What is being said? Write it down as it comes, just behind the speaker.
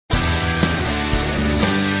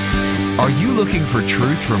Are you looking for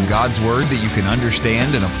truth from God's Word that you can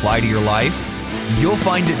understand and apply to your life? You'll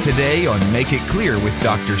find it today on Make It Clear with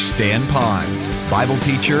Dr. Stan Ponz, Bible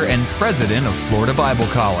teacher and president of Florida Bible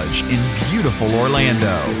College in beautiful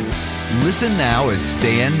Orlando. Listen now as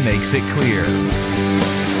Stan makes it clear.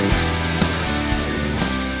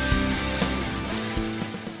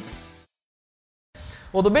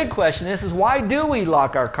 Well, the big question is why do we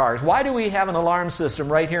lock our cars? Why do we have an alarm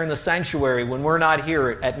system right here in the sanctuary when we're not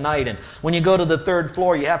here at night? And when you go to the third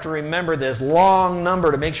floor, you have to remember this long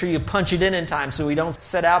number to make sure you punch it in time so we don't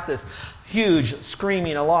set out this huge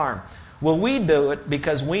screaming alarm. Well, we do it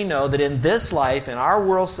because we know that in this life, in our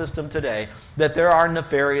world system today, that there are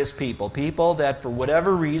nefarious people that for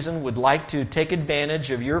whatever reason would like to take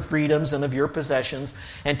advantage of your freedoms and of your possessions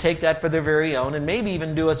and take that for their very own and maybe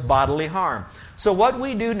even do us bodily harm. So what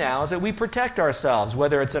we do now is that we protect ourselves,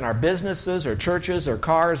 whether it's in our businesses or churches or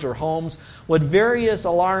cars or homes, with various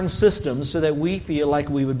alarm systems so that we feel like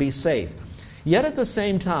we would be safe. Yet at the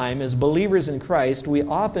same time, as believers in Christ, we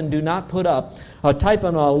often do not put up a type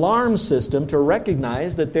of alarm system to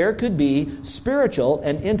recognize that there could be spiritual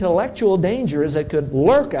and intellectual dangers that could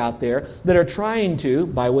lurk out there that are trying to,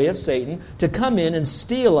 by way of Satan, to come in and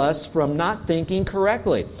steal us from not thinking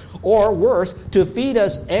correctly. Or worse, to feed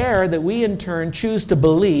us error that we in turn choose to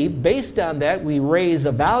believe. Based on that, we raise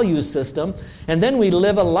a value system, and then we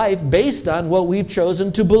live a life based on what we've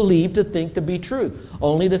chosen to believe, to think to be true,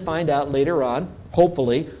 only to find out later on,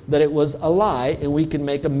 hopefully, that it was a lie and we can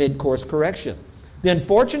make a mid-course correction. The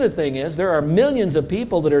unfortunate thing is there are millions of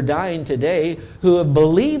people that are dying today who have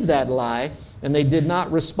believed that lie and they did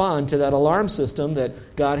not respond to that alarm system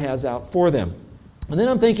that God has out for them. And then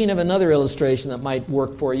I'm thinking of another illustration that might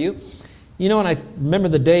work for you. You know, and I remember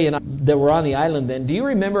the day that we're on the island then. Do you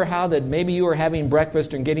remember how that maybe you were having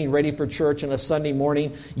breakfast and getting ready for church on a Sunday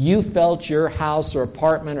morning, you felt your house or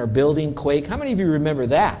apartment or building quake? How many of you remember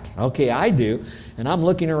that? Okay, I do. And I'm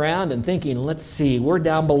looking around and thinking, let's see, we're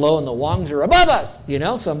down below and the Wongs are above us. You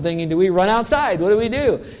know, so I'm thinking, do we run outside? What do we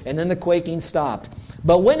do? And then the quaking stopped.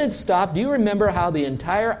 But when it stopped, do you remember how the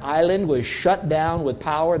entire island was shut down with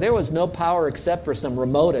power? There was no power except for some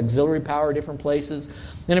remote auxiliary power at different places.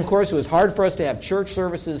 And of course, it was hard for us to have church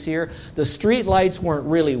services here. The street lights weren't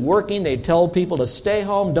really working. They told people to stay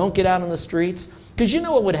home, don't get out on the streets. Because you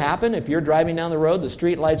know what would happen if you're driving down the road, the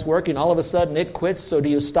street light's working, all of a sudden it quits. So do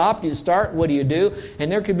you stop? Do you start? What do you do?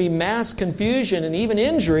 And there could be mass confusion and even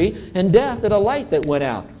injury and death at a light that went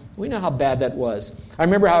out. We know how bad that was. I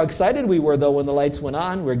remember how excited we were, though, when the lights went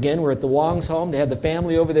on. We're at the Wong's home. They had the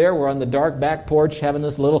family over there. We're on the dark back porch having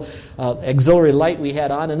this little auxiliary light we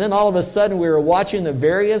had on. And then all of a sudden we were watching the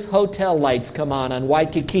various hotel lights come on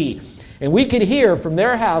Waikiki. And we could hear from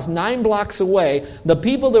their house 9 blocks away the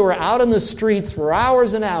people that were out in the streets for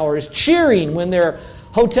hours and hours cheering when their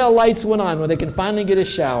hotel lights went on, when they could finally get a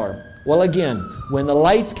shower. Well, again, when the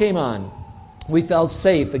lights came on, we felt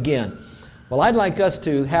safe again. Well, I'd like us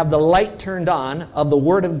to have the light turned on of the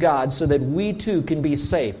Word of God so that we too can be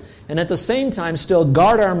safe. And at the same time still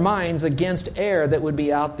guard our minds against error that would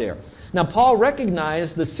be out there. Now, Paul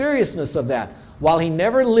recognized the seriousness of that. While he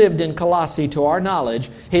never lived in Colossae to our knowledge,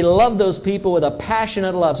 he loved those people with a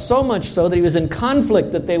passionate love, so much so that he was in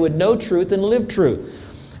conflict that they would know truth and live truth.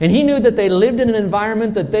 And he knew that they lived in an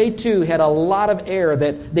environment that they too had a lot of error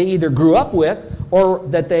that they either grew up with or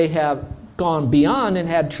that they have gone beyond and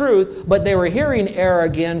had truth, but they were hearing error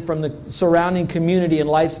again from the surrounding community and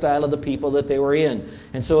lifestyle of the people that they were in.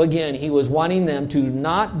 And so again, he was wanting them to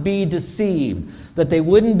not be deceived, that they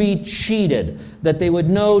wouldn't be cheated, that they would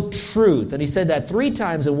know truth. And he said that 3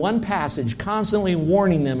 times in one passage, constantly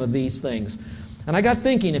warning them of these things. And I got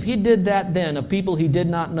thinking, if he did that then of people he did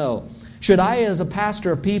not know, should I, as a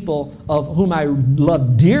pastor of people of whom I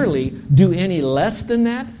love dearly, do any less than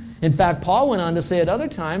that? In fact, Paul went on to say at other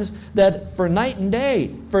times that for night and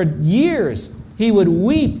day, for years, he would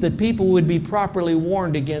weep that people would be properly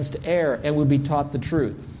warned against error and would be taught the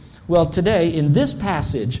truth. Well, today, in this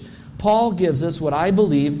passage, Paul gives us what I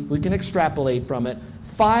believe we can extrapolate from it,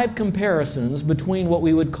 5 comparisons between what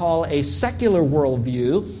we would call a secular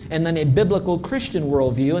worldview and then a biblical Christian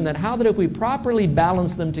worldview, and that how that if we properly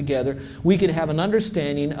balance them together, we could have an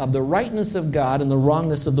understanding of the rightness of God and the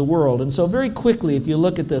wrongness of the world. And so very quickly, if you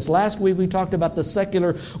look at this, last week we talked about the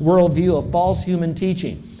secular worldview of false human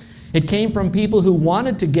teaching. It came from people who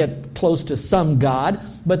wanted to get close to some God,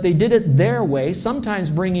 but they did it their way, sometimes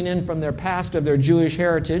bringing in from their past of their Jewish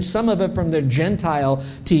heritage, some of it from their Gentile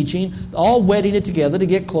teaching, all wedding it together to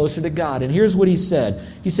get closer to God. And here's what he said.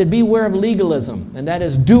 He said, beware of legalism, and that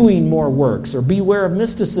is doing more works, or beware of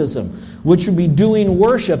mysticism, which would be doing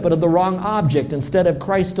worship but of the wrong object. Instead of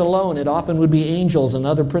Christ alone, it often would be angels and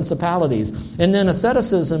other principalities. And then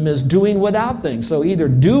asceticism is doing without things. So either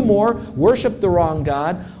do more, worship the wrong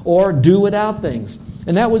God, or do without things.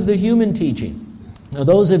 And that was the human teaching. Now,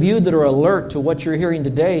 those of you that are alert to what you're hearing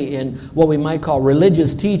today in what we might call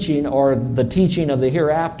religious teaching or the teaching of the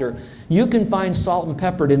hereafter, you can find salt and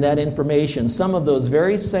peppered in that information, some of those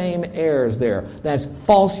very same errors there. That's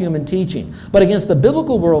false human teaching. But against the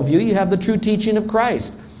biblical worldview, you have the true teaching of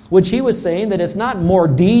Christ, which he was saying that it's not more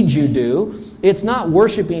deeds you do. It's not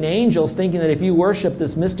worshiping angels, thinking that if you worship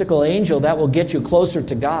this mystical angel, that will get you closer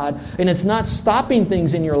to God. And it's not stopping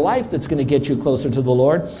things in your life that's going to get you closer to the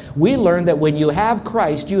Lord. We learned that when you have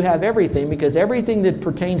Christ, you have everything, because everything that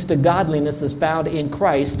pertains to godliness is found in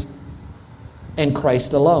Christ and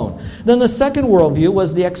Christ alone. Then the second worldview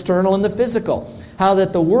was the external and the physical. How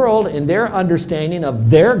that the world, in their understanding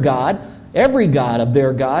of their God, every God of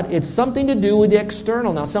their God, it's something to do with the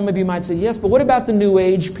external. Now, some of you might say, yes, but what about the New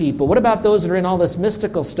Age people? What about those that are in all this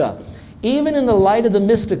mystical stuff? Even in the light of the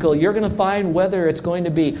mystical, you're going to find whether it's going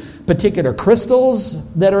to be particular crystals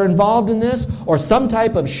that are involved in this or some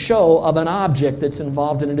type of show of an object that's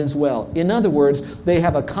involved in it as well. In other words, they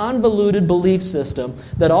have a convoluted belief system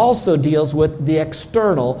that also deals with the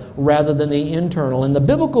external rather than the internal. And the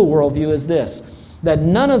biblical worldview is this, that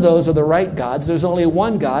none of those are the right gods. There's only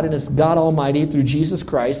one God, and it's God Almighty through Jesus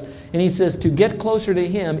Christ. And he says to get closer to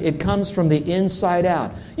him, it comes from the inside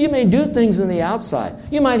out. You may do things in the outside.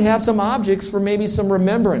 You might have some objects for maybe some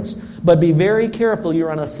remembrance. But be very careful.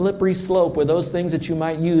 You're on a slippery slope where those things that you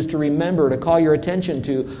might use to remember, to call your attention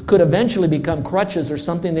to, could eventually become crutches or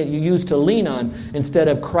something that you use to lean on instead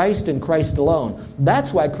of Christ and Christ alone.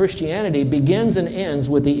 That's why Christianity begins and ends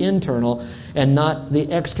with the internal and not the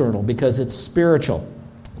external, because it's spiritual.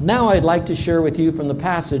 Now I'd like to share with you from the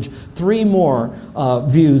passage 3 more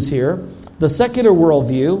views here. The secular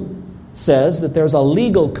worldview says that there's a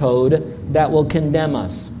legal code that will condemn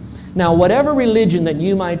us. Now, whatever religion that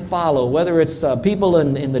you might follow, whether it's people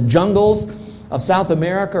in the jungles of South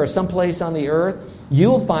America or someplace on the earth,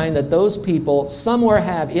 you'll find that those people somewhere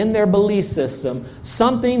have in their belief system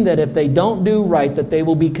something that if they don't do right, that they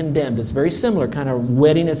will be condemned. It's very similar, kind of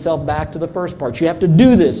wedding itself back to the first part. You have to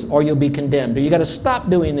do this or you'll be condemned. Or you got to stop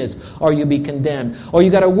doing this or you'll be condemned. Or you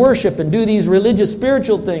got to worship and do these religious,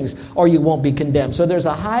 spiritual things or you won't be condemned. So there's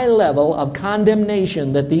a high level of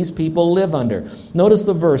condemnation that these people live under. Notice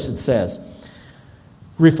the verse it says,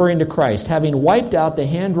 referring to Christ, having wiped out the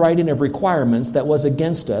handwriting of requirements that was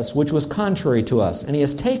against us, which was contrary to us. And he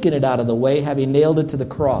has taken it out of the way, having nailed it to the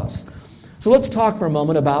cross. So let's talk for a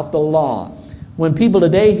moment about the law. When people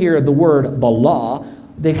today hear the word the law,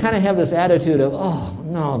 they kind of have this attitude of, oh,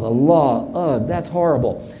 no, the law, that's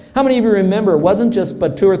horrible. How many of you remember, it wasn't just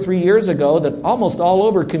but 2 or 3 years ago that almost all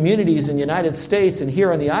over communities in the United States and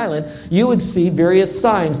here on the island, you would see various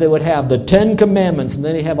signs that would have the 10 commandments, and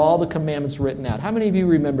then they have all the commandments written out. How many of you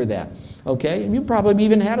remember that? Okay, and you probably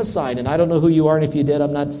even had a sign, and I don't know who you are, and if you did,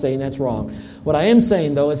 I'm not saying that's wrong. What I am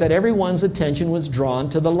saying, though, is that everyone's attention was drawn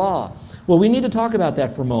to the law. Well, we need to talk about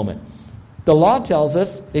that for a moment. The law tells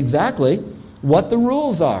us exactly what the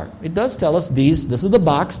rules are. It does tell us this is the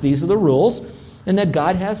box, these are the rules, and that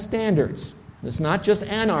God has standards. It's not just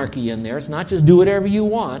anarchy in there. It's not just do whatever you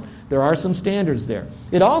want. There are some standards there.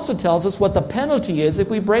 It also tells us what the penalty is if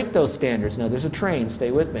we break those standards. Now, there's a train.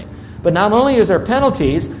 Stay with me. But not only is there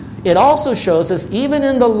penalties, it also shows us, even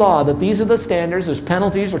in the law, that these are the standards. There's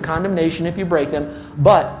penalties or condemnation if you break them,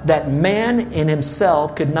 but that man in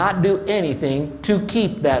himself could not do anything to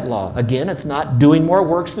keep that law. Again, it's not doing more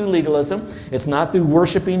works through legalism. It's not through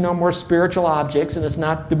worshiping no more spiritual objects, and it's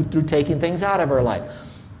not through taking things out of our life.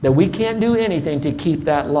 That we can't do anything to keep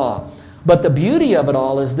that law. But the beauty of it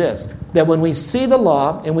all is this, that when we see the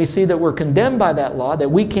law and we see that we're condemned by that law, that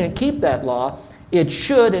we can't keep that law, it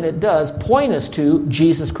should and it does point us to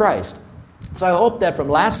Jesus Christ. So I hope that from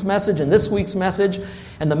last message and this week's message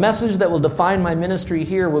and the message that will define my ministry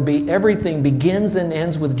here will be everything begins and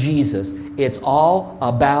ends with Jesus. It's all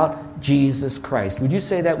about Jesus Christ. Would you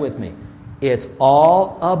say that with me? It's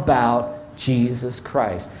all about Jesus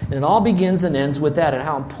Christ. And it all begins and ends with that and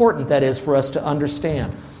how important that is for us to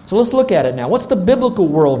understand. So let's look at it now. What's the biblical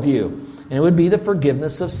worldview? And it would be the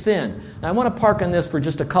forgiveness of sin. Now, I want to park on this for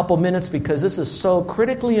just a couple minutes because this is so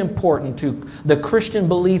critically important to the Christian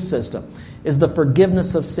belief system, is the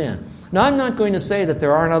forgiveness of sin. Now, I'm not going to say that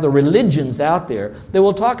there aren't other religions out there that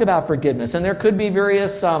will talk about forgiveness. And there could be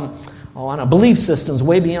various belief systems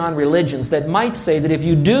way beyond religions that might say that if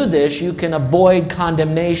you do this, you can avoid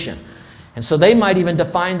condemnation. And so they might even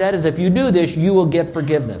define that as if you do this, you will get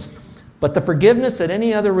forgiveness. But the forgiveness that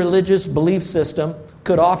any other religious belief system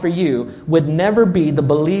could offer you would never be the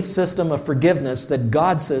belief system of forgiveness that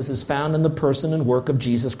God says is found in the person and work of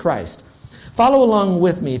Jesus Christ. Follow along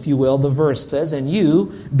with me, if you will. The verse says, "And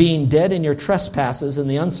you, being dead in your trespasses and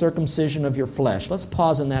the uncircumcision of your flesh." Let's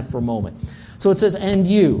pause on that for a moment. So it says, "And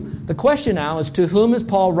you." The question now is, to whom is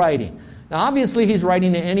Paul writing? Now, obviously, he's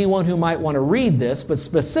writing to anyone who might want to read this, but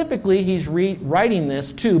specifically, he's writing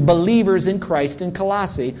this to believers in Christ in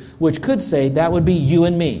Colossae, which could say that would be you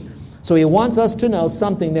and me. So he wants us to know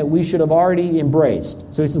something that we should have already embraced.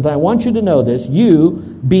 So he says, "I want you to know this, you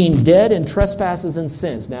being dead in trespasses and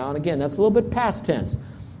sins." Now, and again, that's a little bit past tense.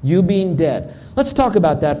 You being dead. Let's talk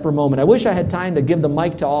about that for a moment. I wish I had time to give the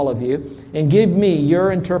mic to all of you and give me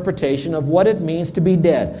your interpretation of what it means to be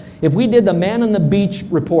dead. If we did the Man on the Beach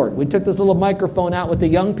report, we took this little microphone out with the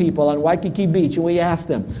young people on Waikiki Beach and we asked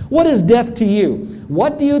them, what is death to you?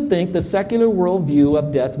 What do you think the secular worldview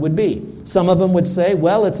of death would be? Some of them would say,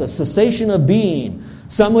 well, it's a cessation of being.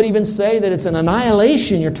 Some would even say that it's an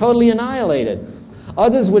annihilation. You're totally annihilated.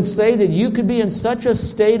 Others would say that you could be in such a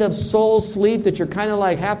state of soul sleep that you're kind of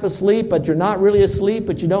like half asleep, but you're not really asleep,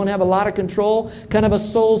 but you don't have a lot of control, kind of a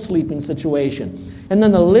soul sleeping situation. And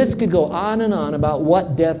then the list could go on and on about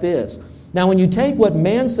what death is. Now, when you take what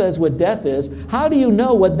man says what death is, how do you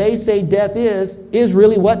know what they say death is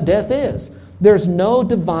really what death is? There's no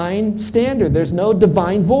divine standard. There's no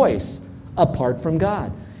divine voice apart from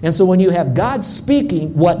God. And so when you have God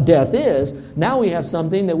speaking what death is, now we have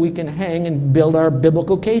something that we can hang and build our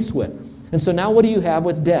biblical case with. And so now what do you have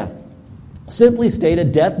with death? Simply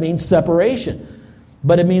stated, death means separation.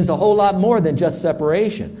 But it means a whole lot more than just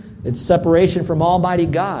separation. It's separation from Almighty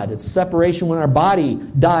God. It's separation when our body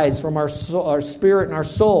dies from our spirit and our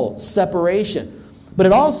soul. Separation. But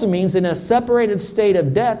it also means in a separated state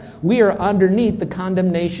of death, we are underneath the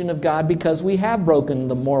condemnation of God because we have broken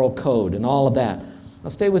the moral code and all of that. Now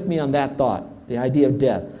stay with me on that thought, the idea of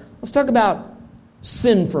death. Let's talk about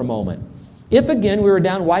sin for a moment. If again we were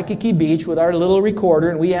down Waikiki Beach with our little recorder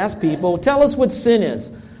and we asked people, tell us what sin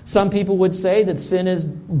is. Some people would say that sin is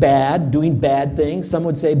bad, doing bad things. Some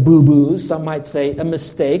would say boo-boos. Some might say a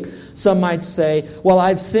mistake. Some might say, well,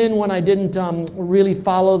 I've sinned when I didn't really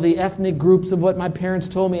follow the ethnic groups of what my parents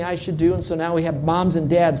told me I should do, and so now we have moms and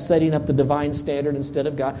dads setting up the divine standard instead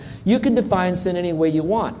of God. You can define sin any way you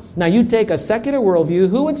want. Now, you take a secular worldview,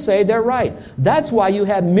 who would say they're right? That's why you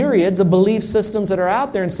have myriads of belief systems that are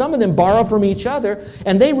out there, and some of them borrow from each other,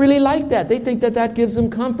 and they really like that. They think that that gives them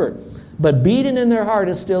comfort. But beating in their heart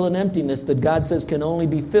is still an emptiness that God says can only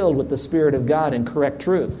be filled with the Spirit of God and correct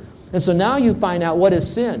truth. And so now you find out, what is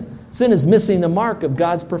sin? Sin is missing the mark of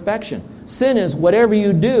God's perfection. Sin is whatever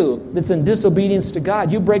you do that's in disobedience to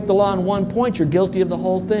God. You break the law in one point, you're guilty of the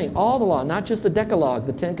whole thing. All the law, not just the Decalogue,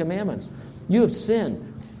 the Ten Commandments. You have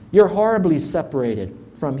sinned. You're horribly separated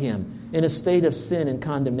from Him in a state of sin and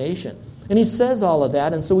condemnation. And He says all of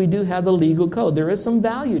that, and so we do have the legal code. There is some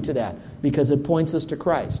value to that because it points us to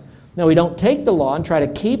Christ. Now, we don't take the law and try to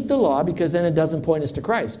keep the law because then it doesn't point us to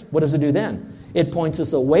Christ. What does it do then? It points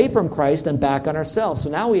us away from Christ and back on ourselves. So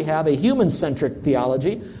now we have a human-centric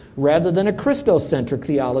theology rather than a Christocentric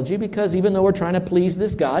theology, because even though we're trying to please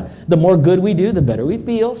this God, the more good we do, the better we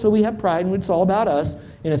feel. So we have pride and it's all about us,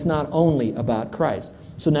 and it's not only about Christ.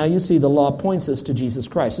 So now you see the law points us to Jesus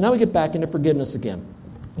Christ. So now we get back into forgiveness again.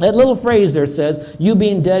 That little phrase there says, you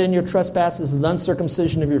being dead in your trespasses and the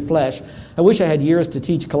uncircumcision of your flesh. I wish I had years to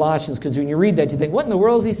teach Colossians, because when you read that, you think, what in the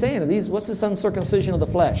world is he saying? What's this uncircumcision of the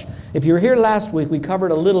flesh? If you were here last week, we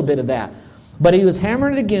covered a little bit of that. But he was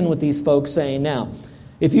hammering it again with these folks, saying, now,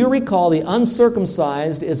 if you recall, the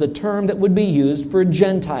uncircumcised is a term that would be used for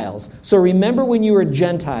Gentiles. So remember when you were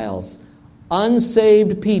Gentiles,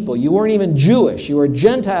 unsaved people. You weren't even Jewish. You were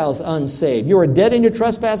Gentiles unsaved. You were dead in your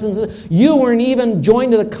trespasses. You weren't even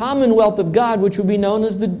joined to the commonwealth of God, which would be known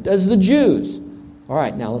as the Jews. All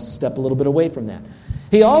right, now let's step a little bit away from that.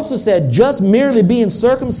 He also said just merely being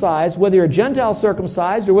circumcised, whether you're Gentile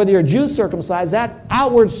circumcised or whether you're Jew circumcised, that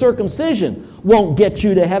outward circumcision won't get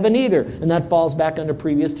you to heaven either. And that falls back under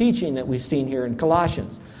previous teaching that we've seen here in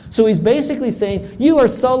Colossians. So he's basically saying, you are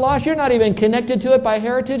so lost, you're not even connected to it by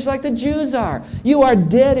heritage like the Jews are. You are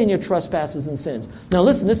dead in your trespasses and sins. Now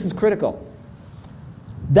listen, this is critical.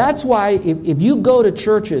 That's why if you go to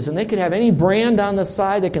churches and they could have any brand on the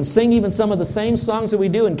side, they can sing even some of the same songs that we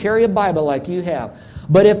do and carry a Bible like you have.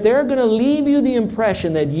 But if they're going to leave you the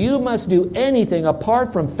impression that you must do anything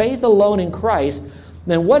apart from faith alone in Christ,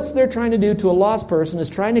 then what they're trying to do to a lost person is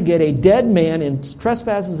trying to get a dead man in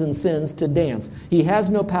trespasses and sins to dance. He has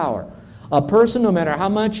no power. A person, no matter how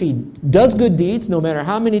much he does good deeds, no matter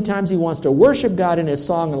how many times he wants to worship God in his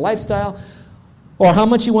song and lifestyle, or how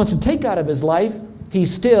much he wants to take out of his life,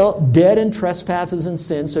 he's still dead in trespasses and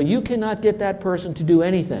sins, so you cannot get that person to do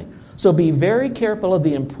anything. So be very careful of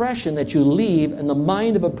the impression that you leave in the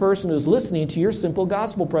mind of a person who's listening to your simple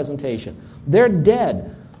gospel presentation. They're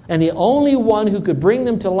dead. And the only one who could bring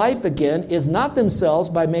them to life again is not themselves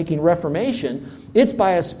by making reformation. It's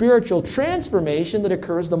by a spiritual transformation that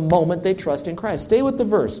occurs the moment they trust in Christ. Stay with the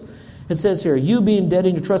verse. It says here, you being dead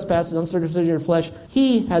in your trespasses, uncircumcision of your flesh,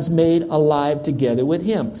 he has made alive together with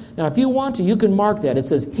him. Now, if you want to, you can mark that. It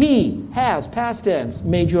says, he has, past tense,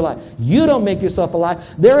 made you alive. You don't make yourself alive.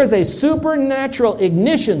 There is a supernatural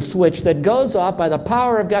ignition switch that goes off by the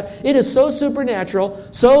power of God. It is so supernatural,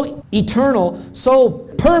 so eternal, so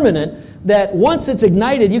permanent, that once it's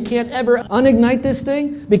ignited, you can't ever unignite this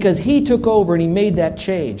thing because he took over and he made that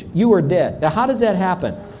change. You were dead. Now, how does that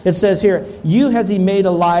happen? It says here, you has he made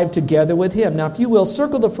alive together with him. Now, if you will,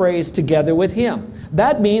 circle the phrase together with him.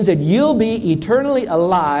 That means that you'll be eternally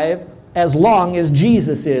alive as long as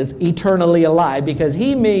Jesus is eternally alive because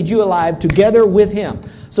he made you alive together with him.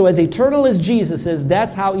 So as eternal as Jesus is,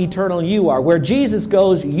 that's how eternal you are. Where Jesus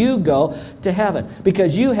goes, you go to heaven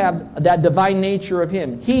because you have that divine nature of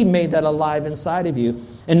him. He made that alive inside of you.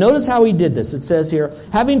 And notice how he did this. It says here,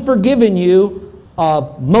 having forgiven you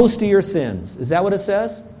of most of your sins. Is that what it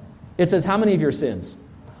says? It says how many of your sins?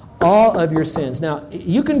 All of your sins. Now,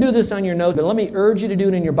 you can do this on your note, but let me urge you to do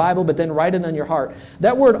it in your Bible, but then write it on your heart.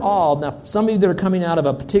 That word all, now some of you that are coming out of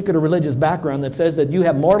a particular religious background that says that you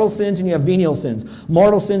have mortal sins and you have venial sins.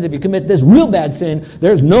 Mortal sins, if you commit this real bad sin,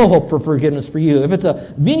 there's no hope for forgiveness for you. If it's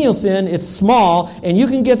a venial sin, it's small, and you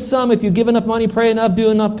can get some if you give enough money, pray enough,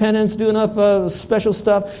 do enough penance, do enough special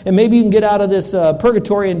stuff, and maybe you can get out of this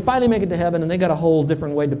purgatory and finally make it to heaven, and they got a whole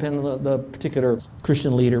different way depending on the particular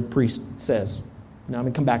Christian leader, priest says. Now I'm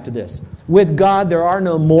going to come back to this. With God, there are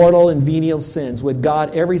no mortal and venial sins. With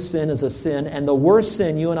God, every sin is a sin, and the worst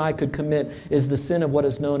sin you and I could commit is the sin of what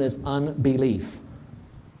is known as unbelief.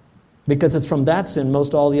 Because it's from that sin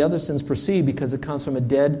most all the other sins proceed because it comes from a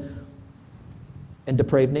dead and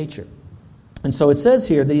depraved nature. And so it says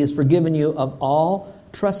here that he has forgiven you of all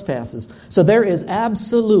trespasses. So there is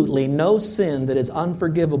absolutely no sin that is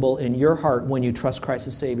unforgivable in your heart when you trust Christ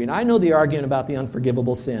as Savior. And I know the argument about the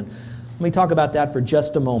unforgivable sin. Let me talk about that for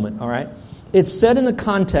just a moment, all right? It's said in the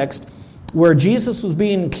context where Jesus was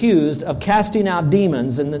being accused of casting out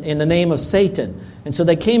demons in the name of Satan. And so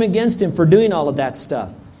they came against him for doing all of that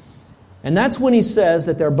stuff. And that's when he says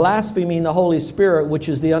that they're blaspheming the Holy Spirit, which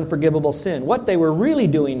is the unforgivable sin. What they were really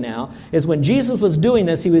doing now is when Jesus was doing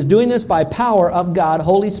this, he was doing this by power of God,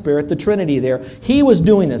 Holy Spirit, the Trinity there. He was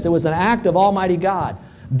doing this. It was an act of Almighty God.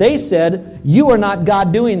 They said, you are not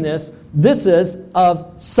God doing this. This is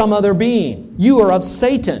of some other being. You are of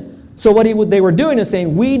Satan. So what they were doing is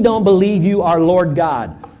saying, we don't believe you are Lord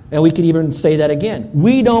God. And we could even say that again.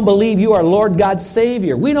 We don't believe you are Lord God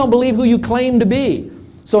Savior. We don't believe who you claim to be.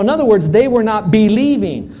 So in other words, they were not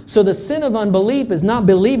believing. So the sin of unbelief is not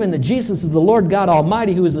believing that Jesus is the Lord God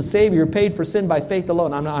Almighty who is the Savior, paid for sin by faith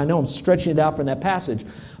alone. I know I'm stretching it out from that passage.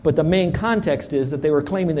 But the main context is that they were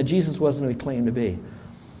claiming that Jesus wasn't who he claimed to be.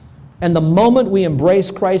 And the moment we embrace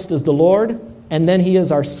Christ as the Lord, and then he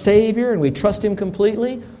is our Savior, and we trust him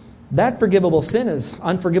completely, that unforgivable sin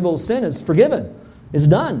is forgiven. It's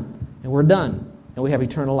done. And we're done. And we have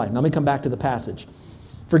eternal life. Now let me come back to the passage.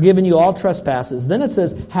 Forgiven you all trespasses. Then it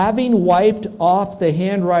says, having wiped off the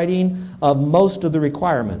handwriting of most of the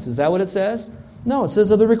requirements. Is that what it says? No, it says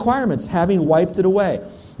of the requirements, having wiped it away.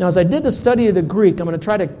 Now as I did the study of the Greek, I'm going to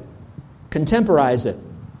try to contemporize it.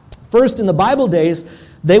 First, in the Bible days,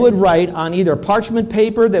 they would write on either parchment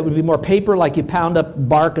paper that would be more paper like you pound up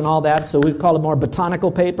bark and all that, so we call it more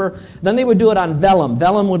botanical paper. Then they would do it on vellum.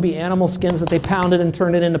 Vellum would be animal skins that they pounded and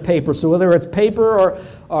turned it into paper. So whether it's paper or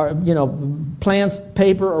plants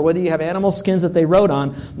paper or whether you have animal skins that they wrote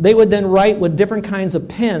on, they would then write with different kinds of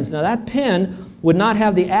pens. Now that pen would not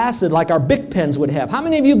have the acid like our Bic pens would have. How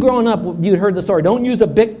many of you growing up, you heard the story, don't use a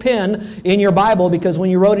Bic pen in your Bible because when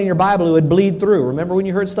you wrote in your Bible it would bleed through. Remember when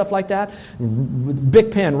you heard stuff like that? Bic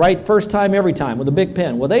pen, write first time every time with a Bic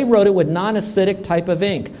pen. Well, they wrote it with non-acidic type of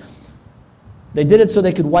ink. They did it so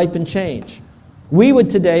they could wipe and change. We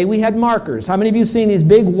had markers. How many of you seen these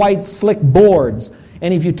big white slick boards?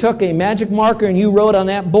 And if you took a magic marker and you wrote on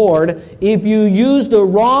that board, if you used the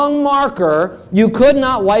wrong marker, you could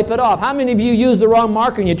not wipe it off. How many of you used the wrong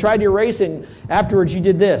marker and you tried to erase it and afterwards you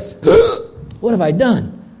did this? What have I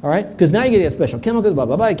done? All right? Because now you get a special chemical, blah,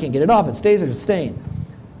 blah, blah. You can't get it off. It stays as a stain.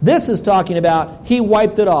 This is talking about he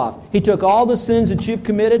wiped it off. He took all the sins that you've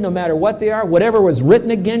committed, no matter what they are, whatever was written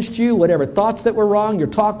against you, whatever thoughts that were wrong, your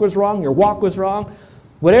talk was wrong, your walk was wrong,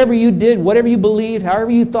 whatever you did, whatever you believed, however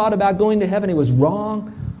you thought about going to heaven, it was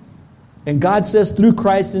wrong. And God says through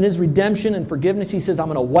Christ and His redemption and forgiveness, He says, I'm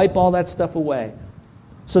going to wipe all that stuff away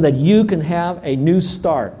so that you can have a new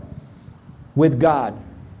start with God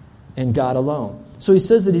and God alone. So He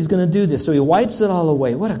says that He's going to do this. So He wipes it all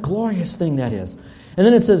away. What a glorious thing that is. And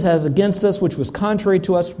then it says, has against us, which was contrary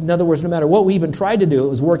to us. In other words, no matter what we even tried to do, it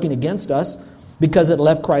was working against us because it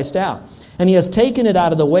left Christ out. And He has taken it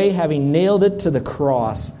out of the way, having nailed it to the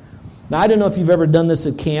cross. Now, I don't know if you've ever done this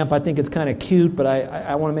at camp. I think it's kind of cute, but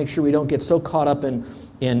I want to make sure we don't get so caught up in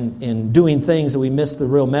doing things that we miss the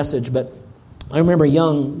real message. But I remember much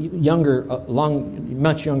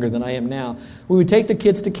younger than I am now, we would take the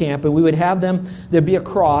kids to camp and we would have them, there'd be a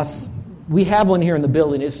cross. We have one here in the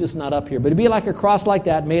building. It's just not up here. But it'd be like a cross like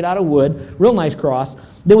that, made out of wood, real nice cross.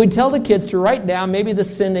 Then we'd tell the kids to write down maybe the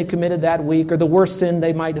sin they committed that week or the worst sin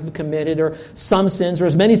they might have committed or some sins or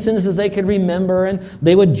as many sins as they could remember. And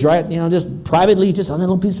they would just privately, just on a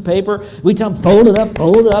little piece of paper, we'd tell them, fold it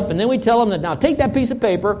up. And then we'd tell them that, now take that piece of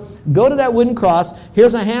paper, go to that wooden cross,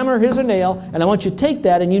 here's a hammer, here's a nail, and I want you to take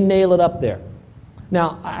that and you nail it up there.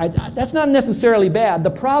 Now, that's not necessarily bad.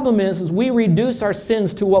 The problem is we reduce our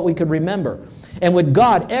sins to what we could remember. And with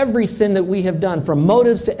God, every sin that we have done, from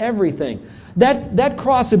motives to everything, that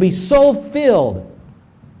cross would be so filled.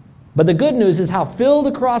 But the good news is how filled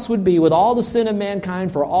the cross would be with all the sin of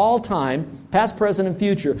mankind for all time, past, present, and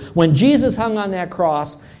future. When Jesus hung on that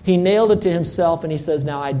cross, He nailed it to Himself, and He says,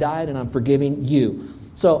 now I died and I'm forgiving you.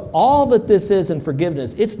 So all that this is in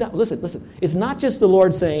forgiveness, it's not, listen, it's not just the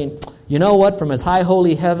Lord saying, you know what, from His high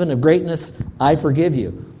holy heaven of greatness, I forgive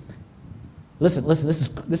you. Listen, this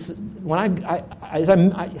is when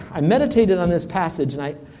I meditated on this passage,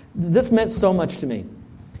 and this meant so much to me.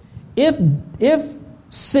 If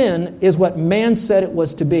sin is what man said it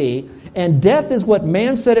was to be, and death is what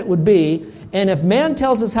man said it would be, and if man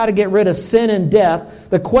tells us how to get rid of sin and death,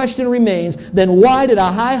 the question remains, then why did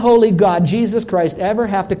a high holy God, Jesus Christ, ever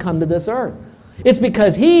have to come to this earth? It's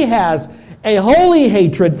because He has a holy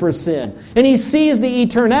hatred for sin. And He sees the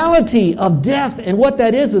eternality of death, and what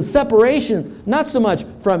that is separation, not so much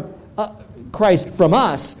from Christ from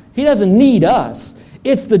us. He doesn't need us.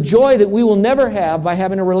 It's the joy that we will never have by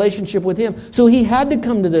having a relationship with Him. So He had to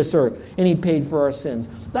come to this earth, and He paid for our sins.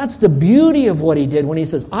 That's the beauty of what He did when He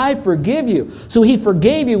says, I forgive you. So He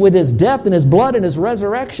forgave you with His death and His blood and His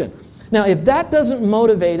resurrection. Now, if that doesn't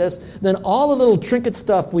motivate us, then all the little trinket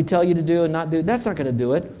stuff we tell you to do and not do, that's not going to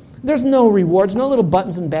do it. There's no rewards, no little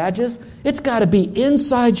buttons and badges. It's got to be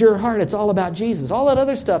inside your heart. It's all about Jesus. All that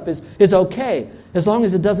other stuff is okay, as long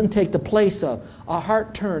as it doesn't take the place of a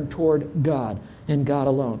heart turned toward God and God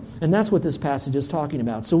alone. And that's what this passage is talking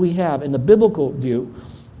about. So we have, in the biblical view,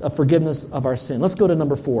 a forgiveness of our sin. Let's go to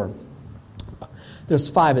number 4. There's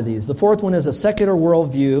 5 of these. The 4th one is a secular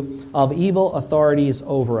worldview of evil authorities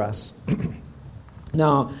over us.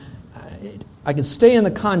 Now, I can stay in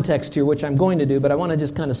the context here, which I'm going to do, but I want to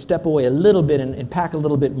just kind of step away a little bit and pack a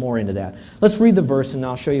little bit more into that. Let's read the verse and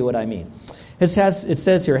I'll show you what I mean. It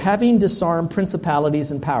says here, having disarmed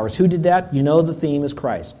principalities and powers. Who did that? You know the theme is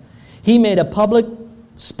Christ. He made a public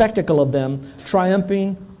spectacle of them,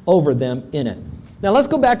 triumphing over them in it. Now let's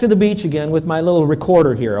go back to the beach again with my little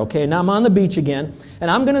recorder here, okay? Now I'm on the beach again, and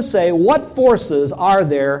I'm going to say, what forces are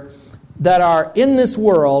there that are in this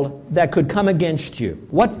world that could come against you?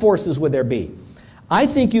 What forces would there be? I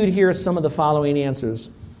think you'd hear some of the following answers.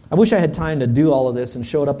 I wish I had time to do all of this and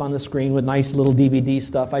show it up on the screen with nice little DVD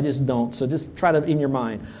stuff. I just don't, so just try to in your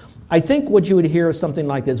mind. I think what you would hear is something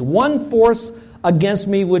like this. One force against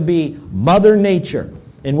me would be Mother Nature.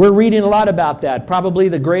 And we're reading a lot about that. Probably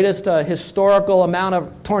the greatest historical amount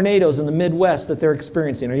of tornadoes in the Midwest that they're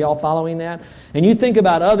experiencing. Are you all following that? And you think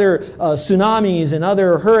about other tsunamis and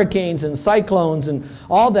other hurricanes and cyclones and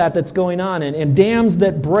all that's going on, and dams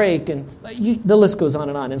that break, and the list goes on.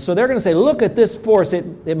 And so they're going to say, look at this force.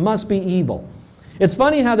 It must be evil. It's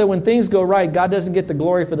funny how that when things go right, God doesn't get the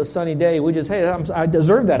glory for the sunny day. We just, hey, I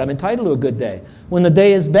deserve that. I'm entitled to a good day. When the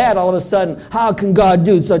day is bad, all of a sudden, how can God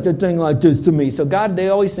do such a thing like this to me? So God, they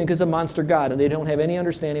always think, is a monster God, and they don't have any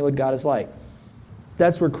understanding what God is like.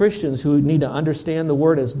 That's where Christians who need to understand the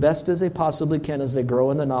Word as best as they possibly can as they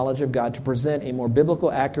grow in the knowledge of God to present a more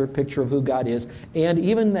biblical, accurate picture of who God is. And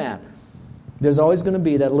even that, There's always going to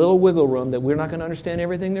be that little wiggle room that we're not going to understand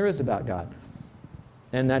everything there is about God.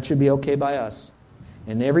 And that should be okay by us.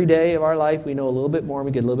 And every day of our life, we know a little bit more and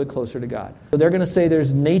we get a little bit closer to God. So they're going to say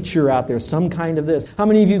there's nature out there, some kind of this. How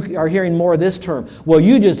many of you are hearing more of this term? Well,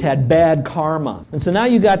 you just had bad karma. And so now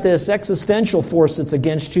you got this existential force that's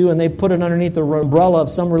against you, and they put it underneath the umbrella of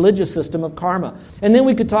some religious system of karma. And then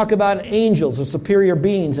we could talk about angels or superior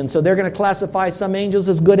beings. And so they're going to classify some angels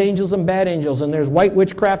as good angels and bad angels. And there's white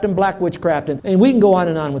witchcraft and black witchcraft. And we can go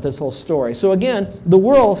on with this whole story. So again, the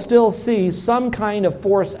world still sees some kind of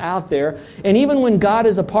force out there. And even when God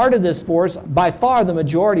is a part of this force, by far the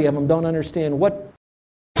majority of them don't understand what.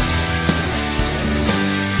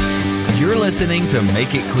 You're listening to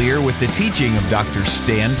Make It Clear with the teaching of Dr.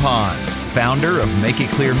 Stan Ponz, founder of Make It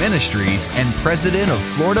Clear Ministries and president of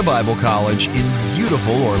Florida Bible College in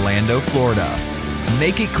beautiful Orlando, Florida.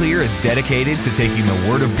 Make It Clear is dedicated to taking the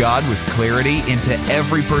Word of God with clarity into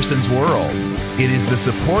every person's world. It is the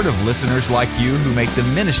support of listeners like you who make the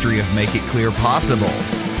ministry of Make It Clear possible.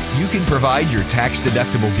 You can provide your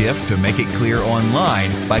tax-deductible gift to Make It Clear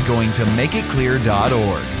online by going to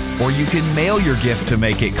makeitclear.org. Or you can mail your gift to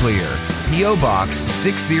Make It Clear, P.O. Box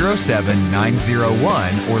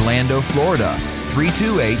 607901, Orlando, Florida,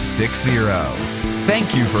 32860.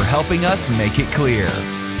 Thank you for helping us make it clear.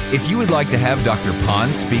 If you would like to have Dr.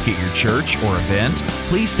 Ponz speak at your church or event,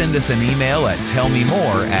 please send us an email at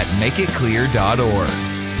tellmemore@makeitclear.org.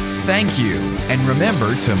 Thank you, and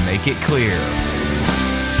remember to make it clear.